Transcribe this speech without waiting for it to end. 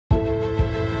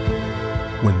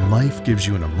When life gives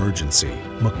you an emergency,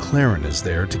 McLaren is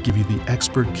there to give you the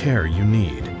expert care you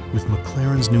need. With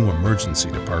McLaren's new emergency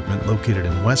department located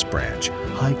in West Branch,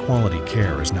 high-quality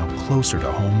care is now closer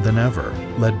to home than ever.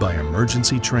 Led by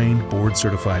emergency-trained,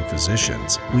 board-certified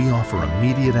physicians, we offer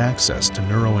immediate access to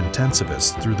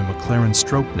neurointensivists through the McLaren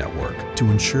Stroke Network to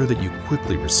ensure that you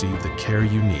quickly receive the care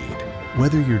you need.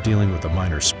 Whether you're dealing with a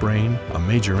minor sprain, a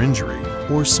major injury,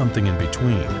 or something in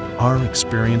between, our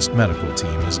experienced medical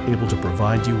team is able to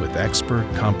provide you with expert,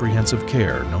 comprehensive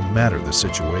care no matter the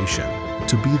situation.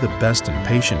 To be the best in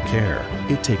patient care,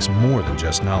 it takes more than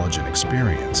just knowledge and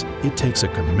experience. It takes a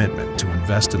commitment to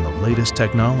invest in the latest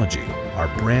technology. Our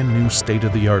brand new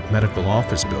state-of-the-art medical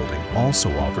office building also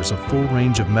offers a full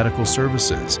range of medical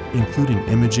services, including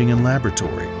imaging and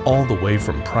laboratory, all the way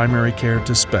from primary care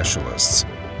to specialists.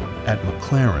 At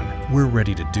McLaren, we're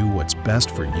ready to do what's best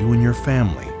for you and your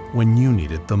family when you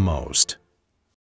need it the most.